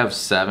should have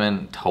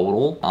 7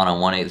 total on a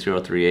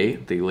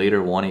 18038. The later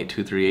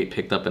 18238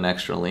 picked up an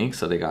extra link,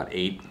 so they got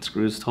 8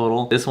 screws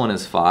total. This one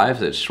is 5,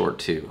 so it's short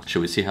 2.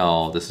 Should we see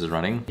how this is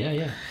running?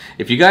 Yeah.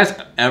 If you guys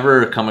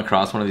ever come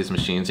across one of these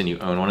machines and you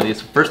own one of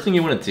these, first thing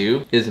you want to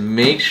do is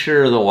make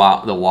sure the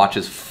watch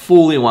is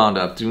fully wound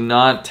up. Do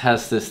not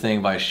test this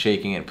thing by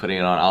shaking it and putting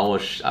it on.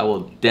 I will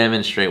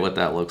demonstrate what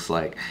that looks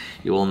like.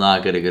 You will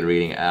not get a good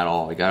reading at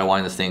all. You gotta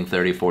wind this thing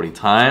 30, 40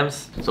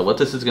 times. So what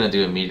this is gonna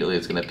do immediately,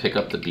 it's gonna pick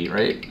up the beat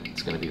rate.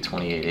 It's gonna be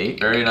 28.8.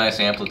 Very nice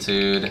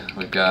amplitude.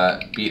 We've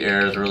got beat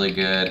errors really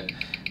good.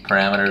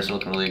 Parameters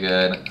look really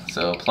good.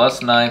 So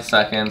plus 9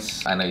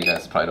 seconds. I know you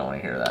guys probably don't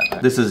want to hear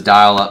that. This is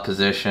dial up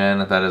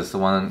position. That is the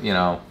one, you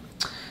know,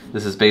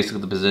 this is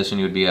basically the position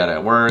you would be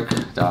at work.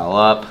 Dial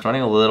up. It's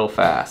running a little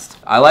fast.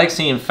 I like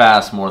seeing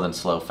fast more than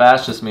slow.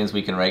 Fast just means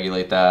we can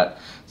regulate that.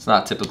 It's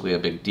not typically a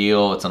big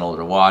deal. It's an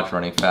older watch.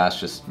 Running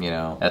fast, just, you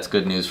know, that's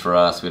good news for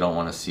us. We don't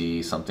want to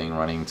see something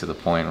running to the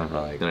point where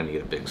we're like gonna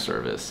need a big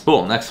service.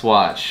 Cool, next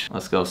watch.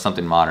 Let's go with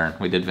something modern.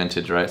 We did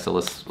vintage, right? So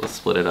let's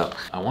split it up.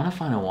 I want to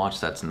find a watch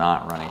that's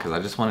not running because I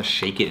just want to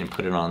shake it and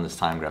put it on this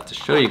time graph to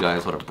show you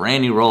guys what a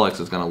brand new Rolex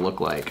is gonna look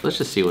like. Let's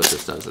just see what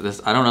this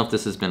does. I don't know if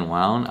this has been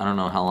wound. I don't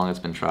know how long it's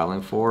been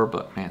traveling for,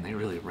 but man, they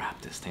really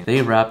wrapped this thing.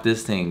 They wrapped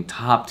this thing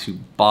top to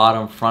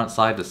bottom, front,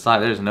 side to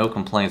side. There's no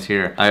complaints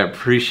here. I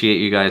appreciate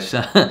you guys.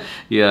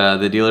 Yeah,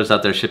 the dealers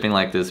out there shipping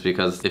like this,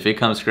 because if it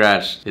comes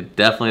scratched, it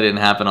definitely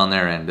didn't happen on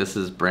their end. This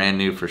is brand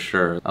new for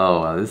sure. Oh,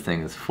 wow, this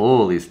thing is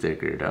fully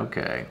stickered.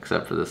 Okay,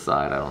 except for this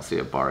side, I don't see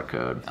a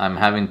barcode. I'm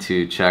having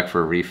to check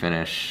for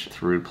refinish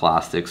through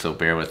plastic, so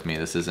bear with me.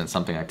 This isn't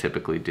something I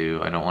typically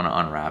do. I don't want to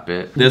unwrap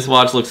it. This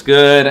watch looks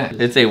good.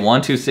 It's a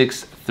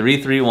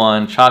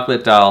 126331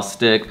 chocolate dial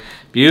stick.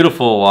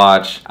 Beautiful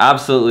watch,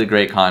 absolutely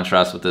great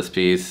contrast with this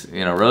piece.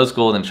 You know, rose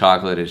gold and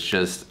chocolate is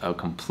just a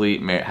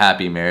complete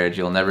happy marriage.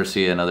 You'll never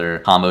see another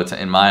combo,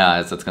 in my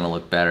eyes, that's gonna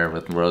look better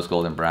with rose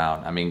gold and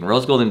brown. I mean,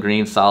 rose gold and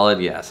green,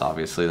 solid, yes,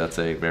 obviously that's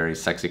a very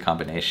sexy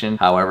combination.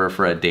 However,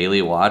 for a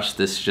daily watch,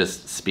 this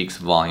just speaks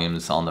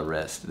volumes on the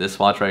wrist. This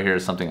watch right here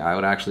is something I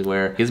would actually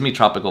wear. It gives me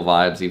tropical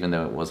vibes, even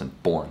though it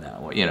wasn't born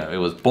that way. You know, it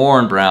was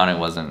born brown, it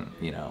wasn't,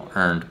 you know,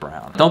 earned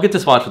brown. Don't get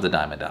this watch with a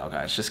diamond dial,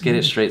 guys. Just get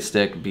it straight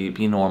stick,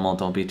 be normal,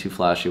 don't be too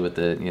flashy with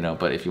it, you know,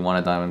 but if you want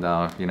a diamond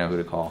dial, you know who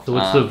to call. So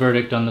what's the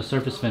verdict on the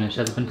surface finish?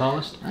 Has it been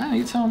polished?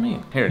 You tell me.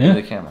 Here, give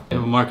me the camera. If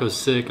Marco's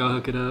sick, I'll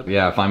hook it up.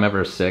 Yeah, if I'm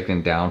ever sick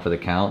and down for the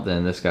count,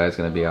 then this guy's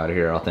gonna be out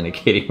here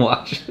authenticating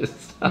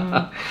watches.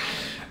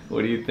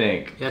 What do you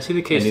think? Yeah, I see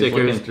the case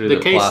stickers.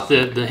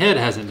 The head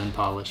hasn't been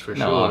polished for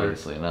sure. No,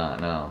 obviously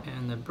not, no.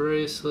 And the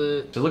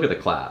bracelet. Just look at the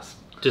clasp.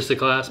 Just the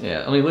clasp?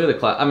 Yeah, I mean, look at the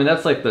clasp. I mean,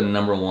 that's like the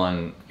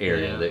 #1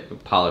 area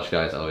that polished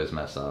guys always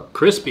mess up.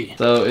 Crispy.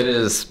 So it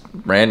is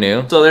brand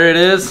new. So there it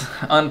is,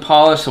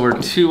 unpolished. So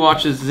we're 2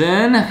 watches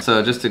in.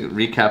 So just to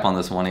recap on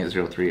this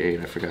 18038,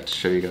 I forgot to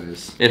show you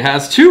guys. It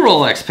has 2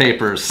 Rolex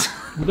papers.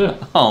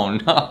 Oh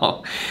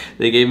no.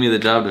 They gave me the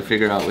job to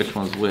figure out which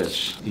one's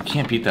which. You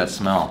can't beat that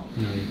smell.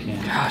 No, you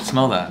can't. God,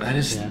 smell that. That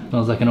is... Yeah.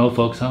 Smells like an old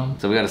folks home.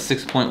 So we got a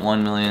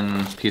 6.1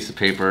 million piece of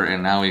paper,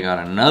 and now we got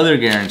another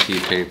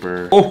guaranteed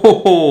paper.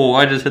 Oh,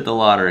 I just hit the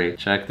lottery.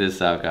 Check this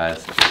out,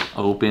 guys.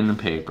 Open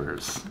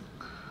papers.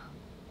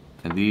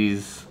 And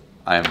these,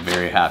 I am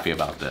very happy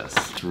about this.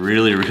 It's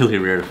really, really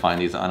rare to find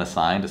these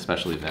unassigned,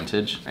 especially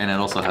vintage. And it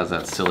also has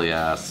that silly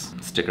ass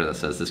sticker that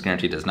says, this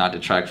guarantee does not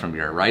detract from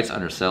your rights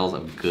under sales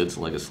of goods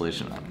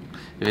legislation.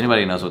 If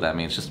anybody knows what that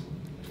means, just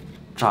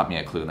drop me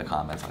a clue in the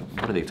comments. Like,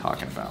 what are they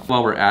talking about?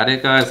 While we're at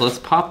it, guys, let's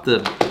pop the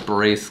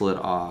bracelet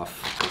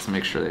off. Let's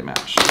make sure they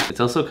match. It's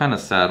also kind of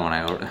sad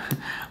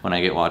when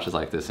I get watches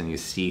like this and you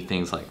see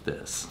things like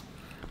this.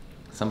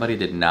 Somebody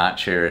did not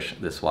cherish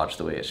this watch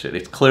the way it should.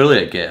 It's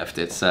clearly a gift.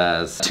 It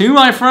says, to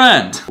my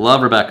friend,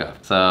 love Rebecca.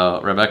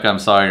 So Rebecca, I'm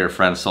sorry your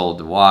friend sold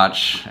the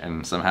watch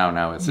and somehow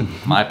now it's in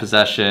my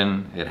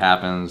possession. It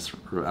happens.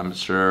 I'm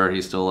sure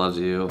he still loves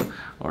you,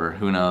 or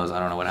who knows. I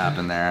don't know what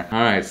happened there.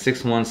 All right,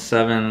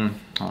 617.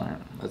 All right,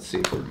 let's see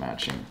if we're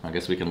matching. I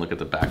guess we can look at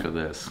the back of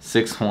this.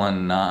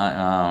 619,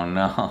 oh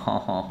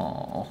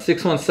no.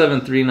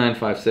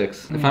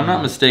 6173956. If I'm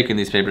not mistaken,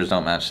 these papers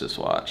don't match this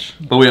watch.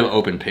 But we have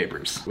open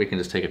papers. We can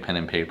just take a pen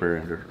and paper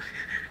and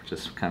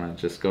just kind of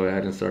just go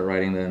ahead and start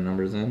writing the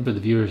numbers in. For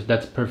the viewers,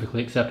 that's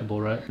perfectly acceptable,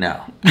 right?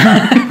 No.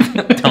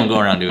 Don't go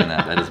around doing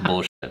that. That is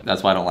bullshit.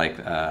 That's why I don't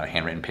like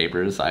handwritten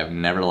papers. I've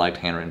never liked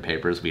handwritten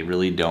papers. We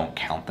really don't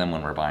count them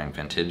when we're buying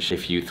vintage.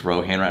 If you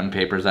throw handwritten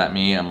papers at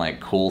me, I'm like,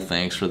 cool,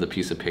 thanks for the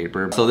piece of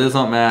paper. So this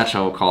don't match.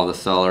 I will call the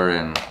seller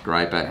and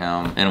gripe at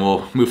him. And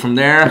we'll move from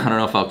there. I don't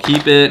know if I'll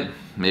keep it.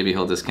 Maybe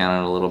he'll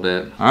discount it a little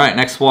bit. All right,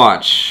 next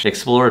watch.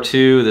 Explorer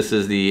 2. This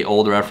is the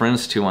old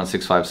reference,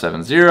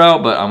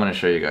 216570, but I'm gonna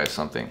show you guys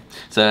something.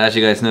 So as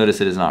you guys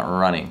notice, it is not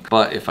running.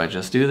 But if I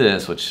just do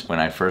this, which when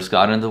I first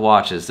got into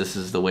watches, this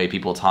is the way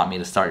people taught me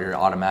to start your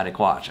automatic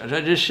watch.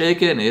 I just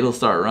shake it and it'll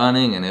start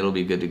running and it'll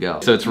be good to go.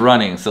 So it's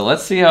running. So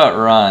let's see how it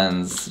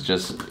runs,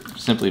 just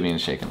simply being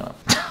shaken up.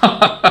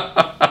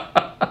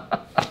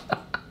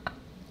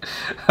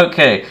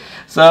 Okay.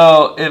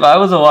 So if I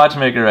was a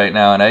watchmaker right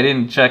now and I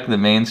didn't check the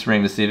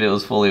mainspring to see if it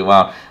was fully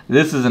wound,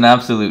 this is an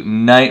absolute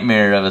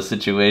nightmare of a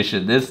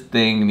situation. This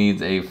thing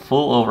needs a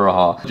full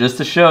overhaul. Just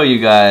to show you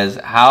guys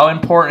how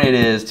important it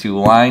is to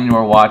line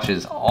your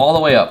watches all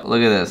the way up.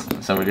 Look at this.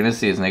 So we're gonna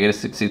see it's negative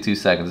 62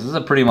 seconds. This is a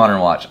pretty modern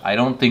watch. I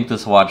don't think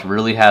this watch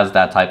really has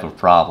that type of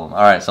problem.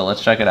 All right, so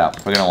let's check it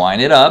out. We're gonna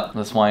wind it up.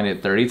 Let's wind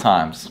it 30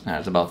 times.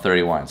 That's about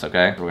 30 winds,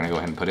 okay? We're gonna go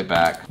ahead and put it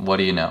back. What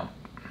do you know?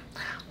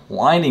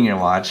 Winding your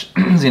watch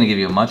is going to give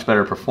you a much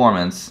better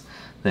performance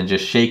than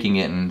just shaking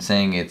it and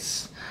saying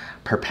it's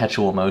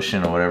perpetual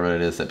motion or whatever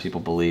it is that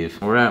people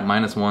believe. We're at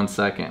 -1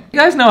 second. You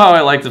guys know how I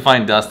like to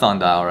find dust on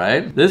dial,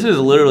 right? This is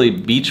literally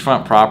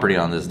beachfront property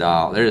on this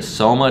dial. There is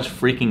so much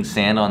freaking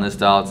sand on this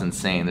dial, it's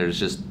insane. There's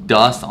just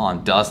dust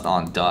on dust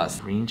on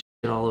dust. Green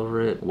shit all over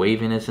it,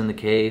 waviness in the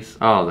case.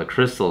 Oh, the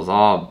crystal's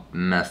all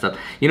messed up.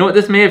 You know what,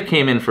 this may have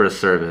came in for a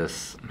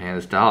service. Man,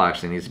 this dial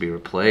actually needs to be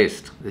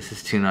replaced. This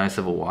is too nice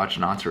of a watch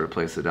not to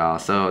replace the dial.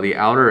 So the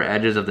outer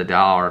edges of the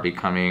dial are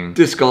becoming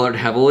discolored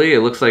heavily. It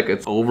looks like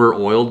it's over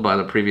oiled by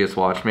the previous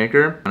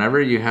watchmaker.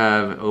 Whenever you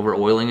have over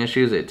oiling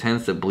issues, it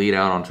tends to bleed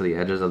out onto the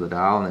edges of the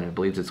dial and then it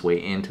bleeds its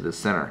way into the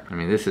center. I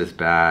mean, this is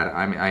bad.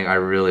 I mean, I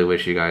really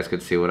wish you guys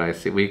could see what I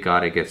see. We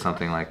gotta get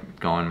something like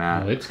going,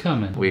 Matt. Oh, it's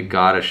coming. We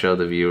gotta show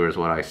the viewers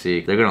what I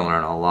see. They're gonna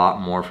learn a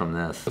lot more from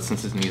this. But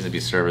since it needs to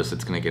be serviced,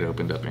 it's gonna get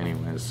opened up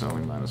anyways, so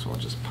we might as well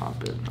just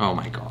pop it. Oh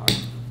my God.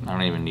 I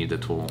don't even need the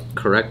tool.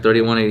 Correct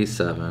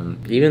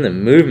 3187. Even the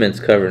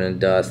movement's covered in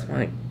dust.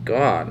 My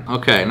God.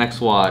 Okay,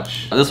 next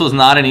watch. This was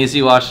not an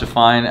easy watch to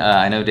find.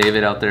 I know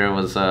David out there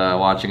was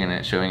watching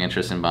and showing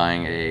interest in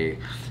buying a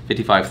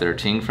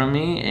 5513 from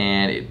me,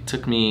 and it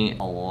took me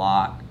a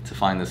lot to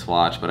find this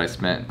watch, but I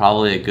spent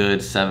probably a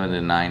good 7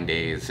 to 9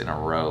 days in a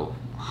row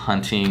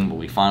hunting, but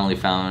we finally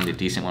found a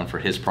decent one for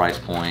his price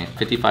point.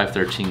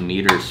 5513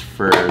 meters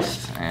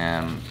first,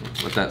 and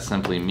what that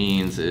simply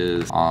means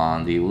is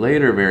on the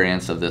later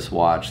variants of this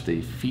watch,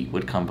 the feet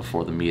would come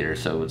before the meter,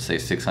 so it would say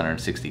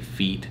 660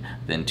 feet,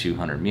 then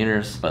 200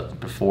 meters. But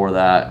before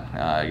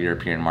that,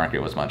 European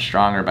market was much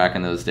stronger back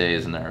in those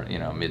days, in their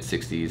mid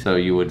 60s, so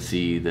you would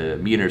see the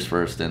meters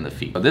first, then the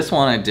feet. But this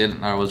one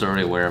I was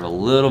already aware of a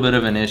little bit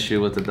of an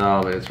issue with the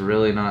dial, but it's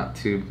really not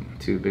too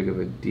big of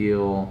a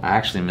deal. I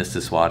actually missed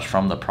this watch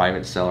from the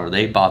private seller.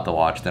 They bought the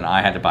watch, then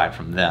I had to buy it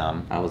from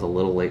them. I was a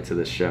little late to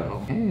the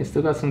show. Hey,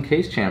 still got some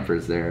case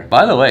chamfers there.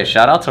 By the way,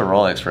 shout out to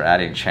Rolex for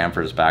adding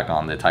chamfers back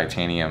on the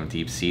titanium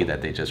deep sea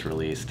that they just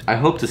released. I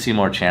hope to see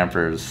more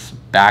chamfers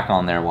back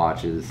on their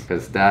watches,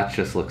 because that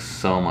just looks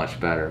so much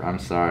better. I'm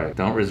sorry.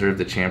 Don't reserve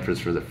the chamfers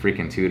for the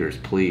freaking Tudors,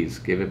 please.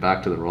 Give it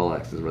back to the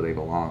Rolexes where they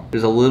belong.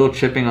 There's a little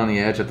chipping on the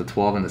edge at the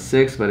 12 and the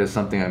 6, but it's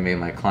something I made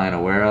my client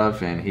aware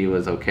of, and he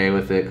was okay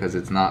with it because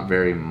it's not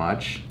very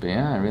much. But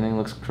yeah, everything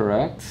looks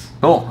correct.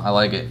 Cool, I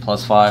like it.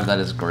 +5, that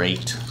is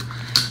great.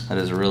 That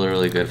is really,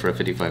 really good for a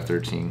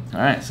 5513. All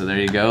right, so there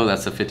you go.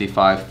 That's a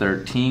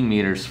 5513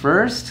 meters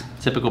first.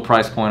 Typical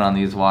price point on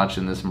these watches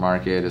in this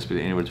market is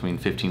anywhere between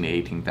 15 to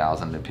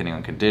 18,000, depending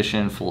on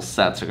condition. Full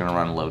sets are gonna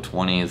run low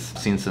 20s. I've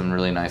seen some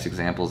really nice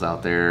examples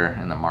out there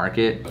in the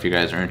market. If you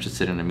guys are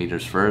interested in the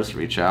meters first,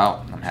 reach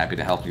out. I'm happy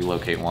to help you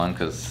locate one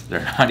because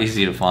they're not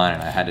easy to find,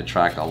 and I had to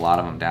track a lot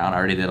of them down. I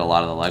already did a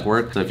lot of the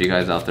legwork. So if you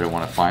guys out there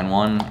wanna find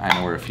one, I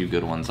know where a few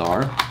good ones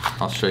are.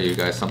 I'll show you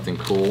guys something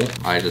cool.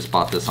 I just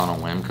bought this on a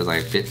whim because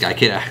I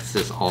get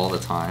access all the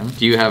time.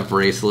 Do you have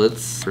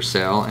bracelets for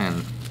sale?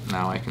 And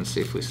now I can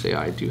safely say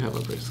I do have a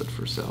bracelet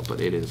for sale,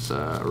 but it is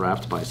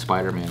wrapped by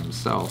Spider-Man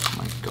himself.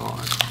 My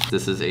God.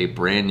 This is a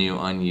brand new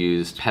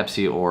unused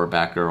Pepsi or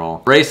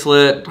Batgirl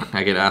bracelet.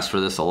 I get asked for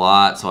this a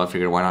lot, so I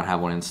figured why not have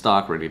one in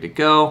stock ready to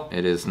go.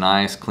 It is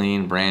nice,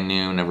 clean, brand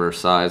new, never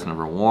sized,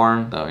 never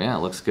worn. So yeah, it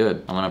looks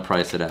good. I'm gonna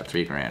price it at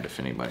 $3 grand if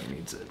anybody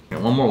needs it.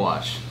 Okay, one more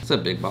watch. It's a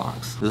big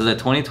box. This is a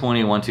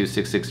 2020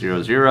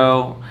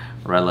 126600.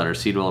 Red letter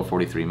seed roller,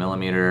 43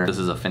 millimeter. This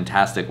is a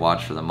fantastic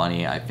watch for the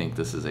money. I think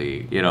this is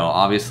a,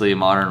 obviously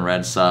modern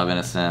red sub in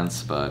a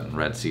sense, but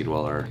red seed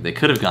roller. They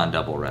could have gone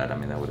double red. I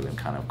mean, that would have been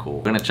kind of cool.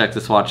 We're gonna check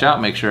this watch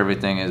out, make sure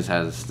everything is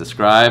as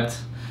described.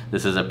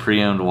 This is a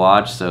pre-owned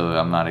watch, so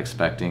I'm not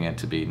expecting it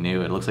to be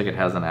new. It looks like it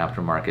has an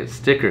aftermarket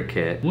sticker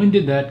kit. When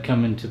did that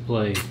come into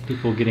play?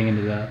 People getting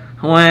into that?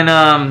 When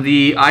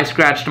the I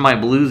Scratched My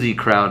Bluesy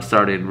crowd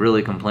started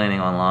really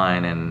complaining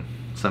online and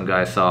some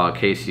guy saw a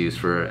case use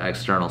for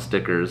external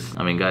stickers.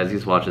 I mean, guys,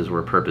 these watches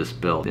were purpose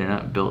built. They're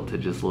not built to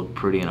just look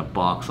pretty in a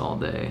box all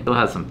day. Still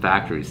has some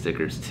factory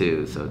stickers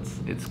too, so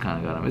it's kind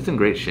of got them. It's in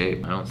great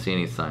shape. I don't see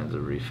any signs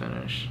of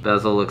refinish.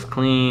 Bezel looks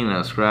clean,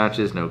 no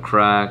scratches, no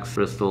cracks.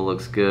 Bristol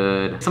looks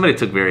good. Somebody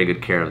took very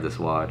good care of this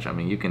watch. I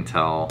mean, you can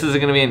tell. This is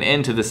gonna be an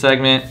end to the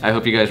segment. I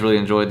hope you guys really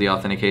enjoyed the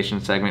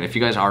authentication segment. If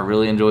you guys are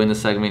really enjoying the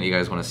segment, you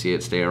guys want to see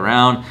it stay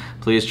around,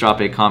 please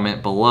drop a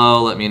comment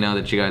below. Let me know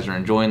that you guys are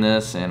enjoying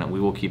this, and we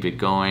will keep it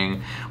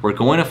going. We're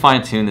going to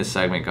fine tune this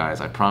segment,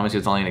 guys. I promise you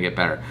it's only gonna get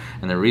better.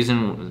 And the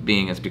reason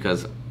being is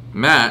because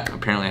Matt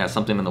apparently has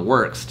something in the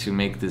works to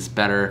make this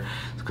better,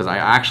 because I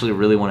actually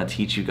really want to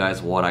teach you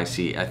guys what I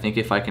see. I think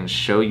if I can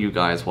show you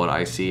guys what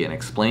I see and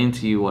explain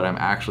to you what I'm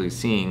actually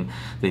seeing,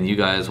 then you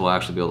guys will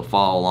actually be able to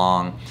follow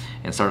along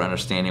and start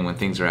understanding when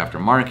things are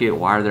aftermarket,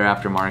 why they're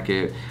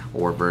aftermarket,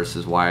 or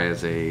versus why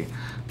is a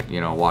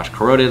watch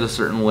corroded a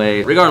certain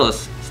way.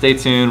 Regardless, stay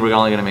tuned. We're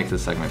only going to make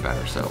this segment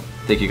better. So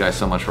thank you guys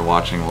so much for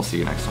watching. We'll see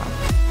you next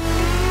time.